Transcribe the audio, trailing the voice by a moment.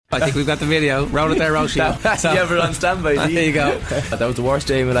I think we've got the video. Roll it there, Roisin. You ever on standby? There you go. That was the worst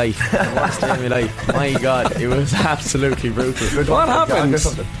day of my life. My God, it was absolutely brutal. What happened?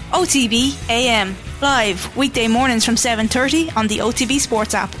 OTB AM, live weekday mornings from 7:30 on the OTB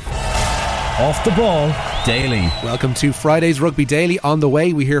Sports app. Off the Ball Daily. Welcome to Friday's Rugby Daily. On the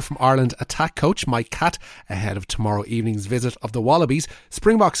way, we hear from Ireland attack coach Mike Catt ahead of tomorrow evening's visit of the Wallabies.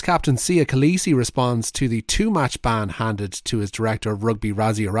 Springboks captain Sia Khaleesi responds to the 2-match ban handed to his director of rugby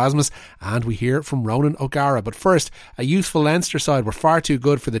Rassie Erasmus, and we hear from Ronan O'Gara. But first, a youthful Leinster side were far too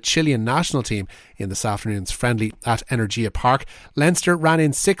good for the Chilean national team in this afternoon's friendly at Energia Park. Leinster ran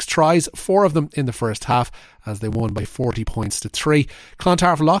in 6 tries, 4 of them in the first half, as they won by 40 points to 3.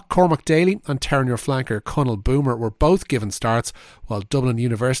 Clontarf Lock, Cormac Daly and Terenure flanker Conal Boomer were both given starts, while Dublin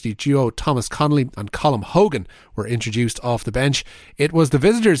University duo Thomas Connolly and Colm Hogan were introduced off the bench. It was the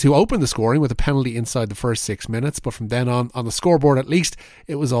visitors who opened the scoring with a penalty inside the first 6 minutes, but from then on the scoreboard at least,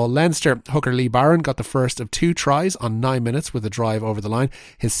 it was all Leinster. Hooker Lee Barron got the first of 2 tries on 9 minutes with a drive over the line.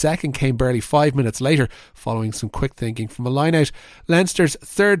 His second came barely 5 minutes later, following some quick thinking from a line-out. Leinster's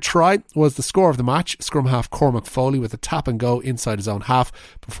third try was the score of the match. Scrum half Cormac Foley with a tap and go inside his own half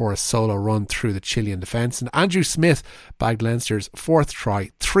before a solo run through the Chilean defence. And Andrew Smith bagged Leinster's 4th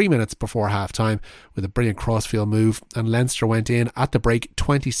try 3 minutes before half time with a brilliant crossfield move, and Leinster went in at the break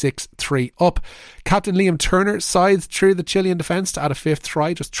 26-3 up. Captain Liam Turner scythed through the Chilean defence to add a 5th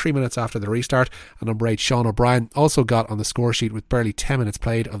try just 3 minutes after the restart, and number 8 Sean O'Brien also got on the score sheet with barely 10 minutes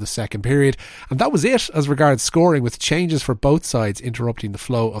played of the second period. And that was it as regards scoring, with changes for both sides interrupting the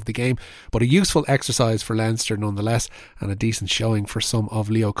flow of the game, but a useful exercise for Leinster nonetheless, and a decent showing for some of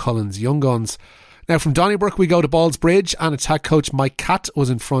Leo Cullen's young guns. Now from Donnybrook we go to Ballsbridge, and attack coach Mike Catt was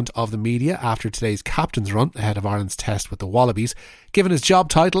in front of the media after today's captain's run ahead of Ireland's test with the Wallabies. Given his job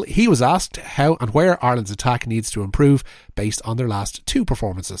title, he was asked how and where Ireland's attack needs to improve based on their last 2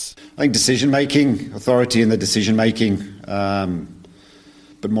 performances. I think decision-making, authority in the decision-making,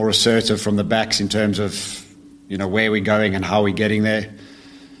 but more assertive from the backs in terms of, you know, where we're going and how we're getting there.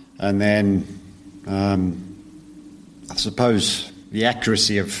 And then I suppose the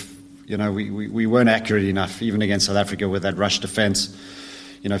accuracy of, you know, we weren't accurate enough even against South Africa with that rush defence.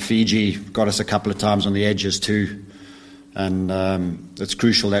 You know, Fiji got us a couple of times on the edges too, and it's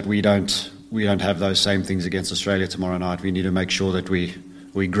crucial that we don't have those same things against Australia tomorrow night. We need to make sure that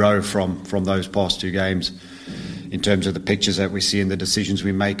we grow from those past 2 games in terms of the pictures that we see and the decisions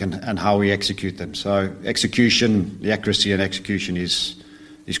we make and how we execute them. So execution, the accuracy and execution is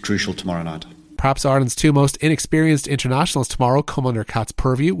crucial tomorrow night. Perhaps Ireland's 2 most inexperienced internationals tomorrow come under Catt's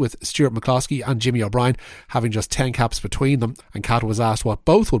purview, with Stuart McCloskey and Jimmy O'Brien having just 10 caps between them, and Catt was asked what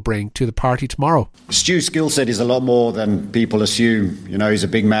both will bring to the party tomorrow. Stu's skill set is a lot more than people assume. You know, he's a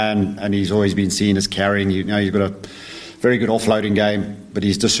big man and he's always been seen as carrying. You know, he's got a very good offloading game, but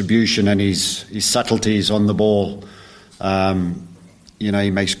his distribution and his subtleties on the ball, you know,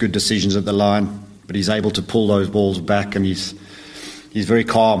 he makes good decisions at the line, but he's able to pull those balls back, and he's very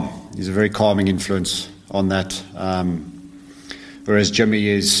calm. He's a very calming influence on that. Whereas Jimmy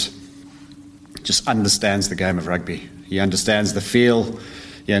just understands the game of rugby. He understands the feel.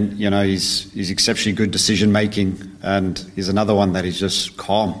 And, you know, he's exceptionally good decision making, and he's another one that is just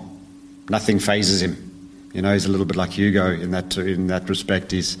calm. Nothing phases him. You know, he's a little bit like Hugo in that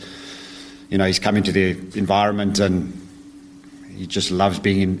respect. He's come into the environment and he just loves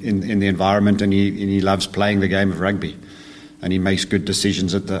being in the environment, and he loves playing the game of rugby. And he makes good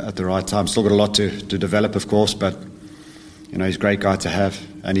decisions at the right time. Still got a lot to develop, of course, but, you know, he's a great guy to have.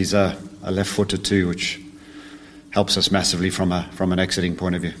 And he's a left-footer too, which helps us massively from an exiting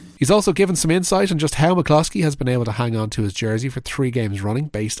point of view. He's also given some insight on just how McCloskey has been able to hang on to his jersey for 3 games running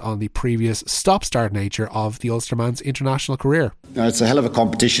based on the previous stop-start nature of the Ulsterman's international career. You know, it's a hell of a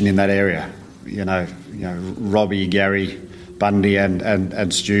competition in that area. You know, Robbie, Gary, Bundy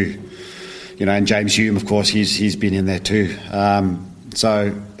and Stu. You know, and James Hume, of course, he's been in there too.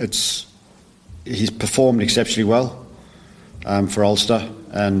 So he's performed exceptionally well for Ulster,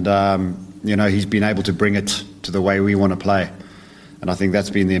 and you know, he's been able to bring it to the way we want to play, and I think that's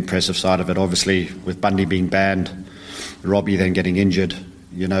been the impressive side of it. Obviously, with Bundy being banned, Robbie then getting injured,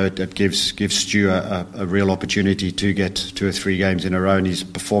 you know, it gives Stu a real opportunity to get 2 or 3 games in a row, and he's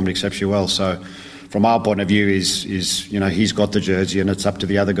performed exceptionally well. So, from our point of view, is you know, he's got the jersey, and it's up to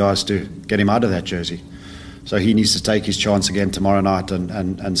the other guys to get him out of that jersey. So he needs to take his chance again tomorrow night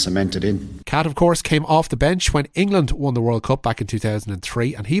and cement it in. Catt, of course, came off the bench when England won the World Cup back in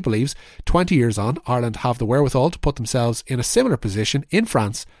 2003, and he believes 20 years on, Ireland have the wherewithal to put themselves in a similar position in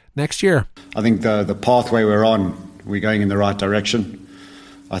France next year. I think the pathway we're on, we're going in the right direction.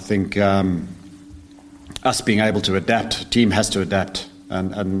 I think us being able to adapt, a team has to adapt.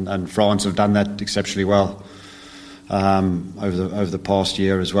 and France have done that exceptionally well over the past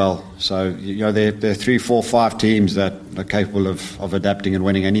year as well. So there are 3, 4, 5 teams that are capable of adapting and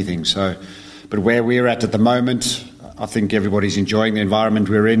winning anything. So, but where we're at the moment, I think everybody's enjoying the environment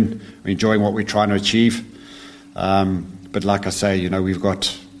we're in. We're enjoying what we're trying to achieve. But like I say, we've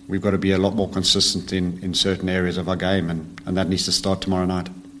got to be a lot more consistent in certain areas of our game, and that needs to start tomorrow night.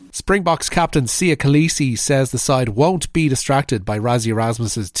 Springboks captain Siya Kolisi says the side won't be distracted by Rassie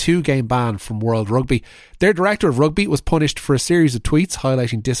Erasmus's 2-game ban from World Rugby. Their director of rugby was punished for a series of tweets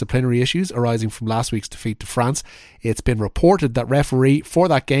highlighting disciplinary issues arising from last week's defeat to France. It's been reported that referee for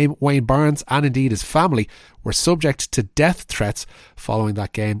that game, Wayne Barnes, and indeed his family, were subject to death threats following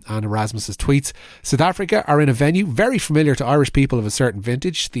that game and Erasmus's tweets. South Africa are in a venue very familiar to Irish people of a certain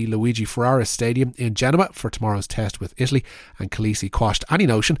vintage, the Luigi Ferraris Stadium in Genoa, for tomorrow's test with Italy, and Kolisi quashed any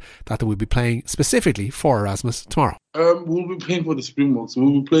notion that they would be playing specifically for Erasmus tomorrow. We'll be playing for the Springboks.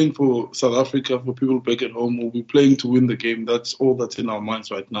 We'll be playing for South Africa, for people back at home. We'll be playing to win the game. That's all that's in our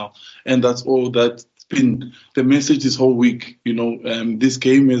minds right now. And that's all that's been the message this whole week. This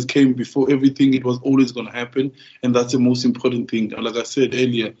game has came before everything. It was always going to happen. And that's the most important thing. Like I said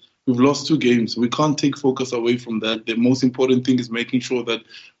earlier, we've lost 2 games. We can't take focus away from that. The most important thing is making sure that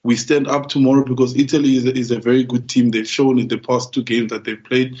we stand up tomorrow, because Italy is a very good team. They've shown in the past 2 games that they've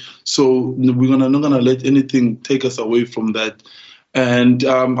played. So we're not going to let anything take us away from that. And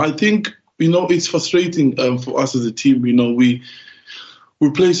I think, it's frustrating for us as a team. We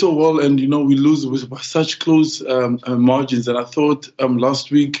play so well, and we lose with such close margins. And I thought last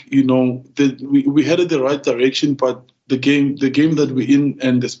week, that we headed the right direction, but the game that we're in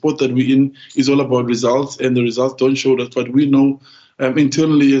and the sport that we're in is all about results, and the results don't show us. But we know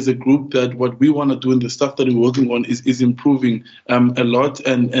internally as a group that what we want to do and the stuff that we're working on is improving a lot,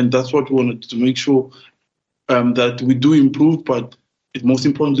 and that's what we wanted to make sure that we do improve. But most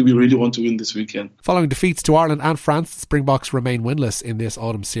importantly, we really want to win this weekend. Following defeats to Ireland and France, the Springboks remain winless in this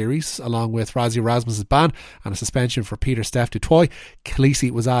autumn series, along with Rassie Erasmus's ban and a suspension for Pieter-Steph du Toit.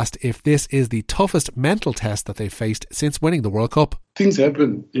 Kolisi was asked if this is the toughest mental test that they've faced since winning the World Cup. Things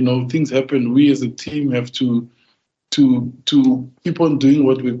happen, things happen. We as a team have to keep on doing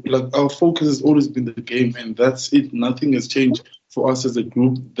what we like. Our focus has always been the game, and that's it. Nothing has changed for us as a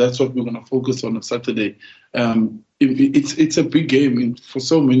group. That's what we're going to focus on Saturday. It's a big game for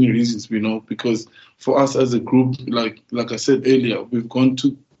so many reasons, because for us as a group, like I said earlier, we've gone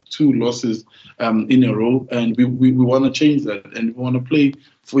to 2 losses in a row, and we want to change that, and we want to play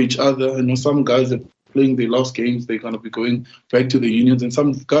for each other. I know some guys are playing their last games. They're going to be going back to the unions, and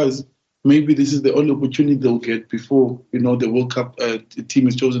some guys, maybe this is the only opportunity they'll get before the World Cup team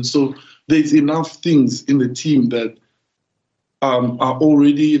is chosen. So there's enough things in the team that are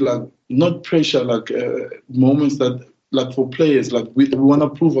already not pressure, moments that for players, we want to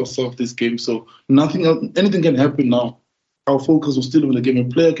prove ourselves this game. So anything can happen now. Our focus will still be the game. A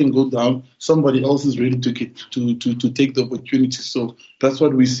player can go down. Somebody else is ready to take the opportunity. So that's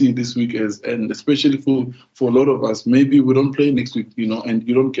what we see this week and especially for a lot of us. Maybe we don't play next week, and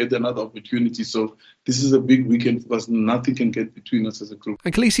you don't get another opportunity. So this is a big weekend for us. Nothing can get between us as a group.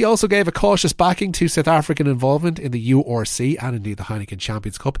 And Kolisi also gave a cautious backing to South African involvement in the URC and indeed the Heineken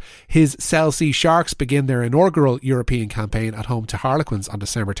Champions Cup. His Cell C Sharks begin their inaugural European campaign at home to Harlequins on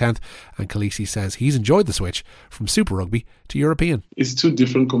December 10th, and Kolisi says he's enjoyed the switch from Super Rugby to European. It's 2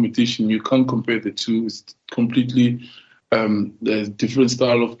 different competitions. You can't compare the 2. It's completely different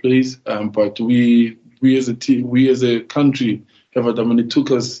style of plays. But we as a team, we as a country have adapted. It took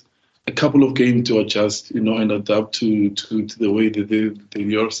us a couple of games to adjust, and adapt to the way that the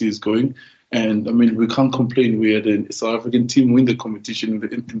URC is going. And we can't complain. We had a South African team win the competition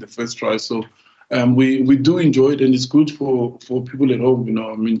in the first try. So we do enjoy it, and it's good for people at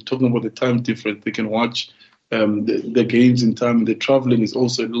home. Talking about the time difference, they can watch the games in time. The traveling is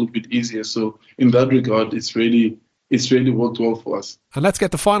also a little bit easier. So in that regard, it's really worked well for us. And let's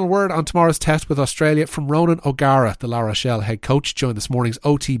get the final word on tomorrow's test with Australia from Ronan O'Gara, the La Rochelle head coach, joined this morning's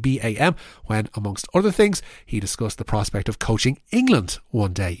OTB AM when, amongst other things, he discussed the prospect of coaching England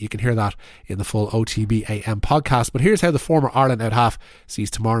one day. You can hear that in the full OTB AM podcast. But here's how the former Ireland out-half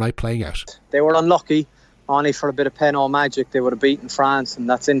sees tomorrow night playing out. They were unlucky. Only for a bit of Penot magic, they would have beaten France, and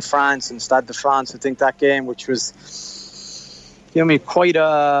that's in France, in Stade de France. I think that game, which was quite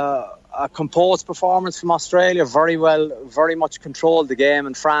a composed performance from Australia, very much controlled the game,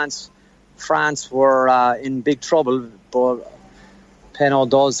 and France were in big trouble, but Penot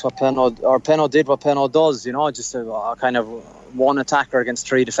did what Penot does, just a kind of one attacker against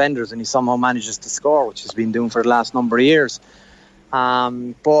 3 defenders, and he somehow manages to score, which he's been doing for the last number of years.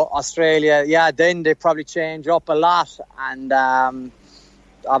 But Australia, then they probably change up a lot, and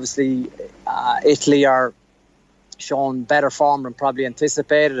obviously Italy are showing better form than probably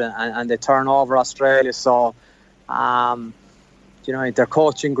anticipated, and they turn over Australia. So their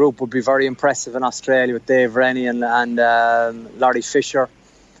coaching group would be very impressive in Australia with Dave Rennie and Larry Fisher.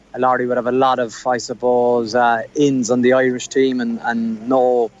 Larry would have a lot of, I suppose, ins on the Irish team and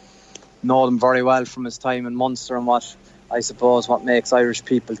know them very well from his time in Munster and what makes Irish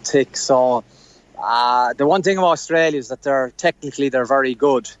people tick. So the one thing about Australia is that they're very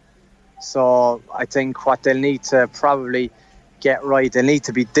good. So I think what they'll need to probably get right, they'll need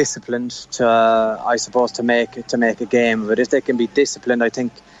to be disciplined to make a game. But if they can be disciplined, I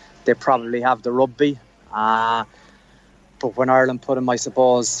think they probably have the rugby. But when Ireland put them, I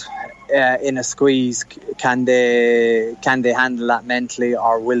suppose, in a squeeze, can they handle that mentally,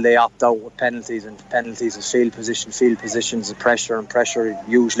 or will they opt out with penalties? And penalties is field positions of pressure, and pressure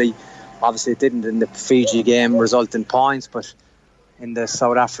usually, obviously it didn't in the Fiji game result in points, but in the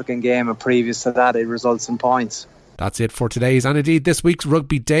South African game and previous to that, it results in points. That's it for today's and indeed this week's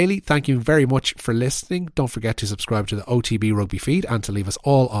Rugby Daily. Thank you very much for listening. Don't forget to subscribe to the OTB Rugby feed and to leave us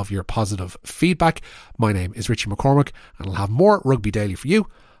all of your positive feedback. My name is Richie McCormick and I'll have more Rugby Daily for you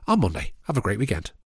on Monday. Have a great weekend.